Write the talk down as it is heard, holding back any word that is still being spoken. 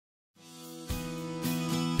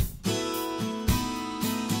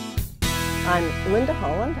I'm Linda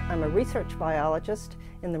Holland. I'm a research biologist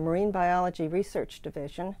in the Marine Biology Research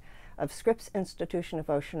Division of Scripps Institution of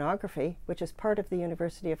Oceanography, which is part of the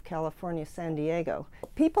University of California, San Diego.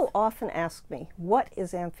 People often ask me, what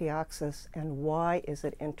is amphioxus and why is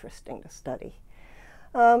it interesting to study?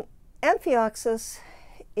 Amphioxus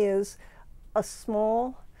is a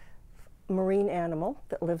small marine animal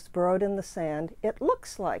that lives burrowed in the sand. It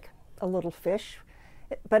looks like a little fish,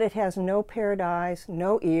 but it has no paired eyes,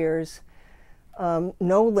 no ears,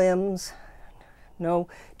 no limbs,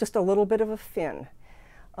 just a little bit of a fin.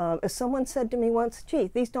 As someone said to me once, gee,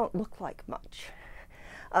 these don't look like much.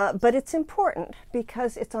 But it's important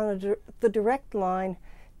because it's on the direct line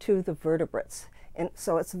to the vertebrates. And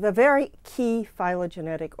so it's a very key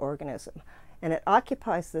phylogenetic organism. And it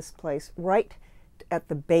occupies this place right at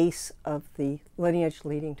the base of the lineage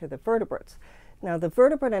leading to the vertebrates. Now, the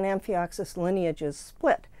vertebrate and amphioxus lineages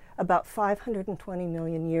split about 520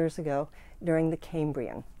 million years ago during the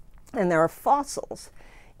Cambrian. And there are fossils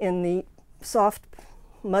in the soft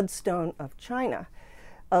mudstone of China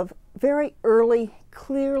of very early,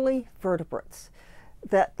 clearly vertebrates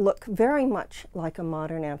that look very much like a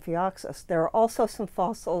modern amphioxus. There are also some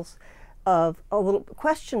fossils of a little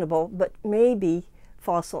questionable, but maybe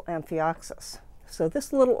fossil amphioxus. So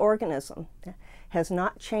this little organism has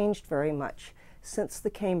not changed very much since the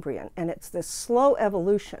Cambrian, and it's this slow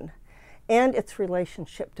evolution and its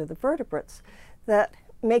relationship to the vertebrates that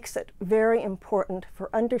makes it very important for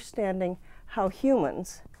understanding how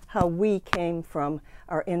we came from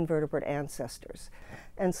our invertebrate ancestors.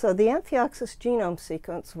 And so the amphioxus genome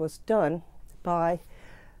sequence was done by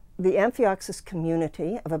the amphioxus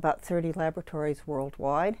community of about 30 laboratories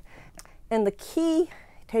worldwide. And the key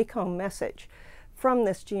take-home message from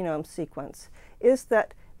this genome sequence is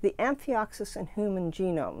that the amphioxus and human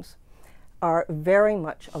genomes are very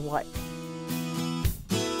much alike.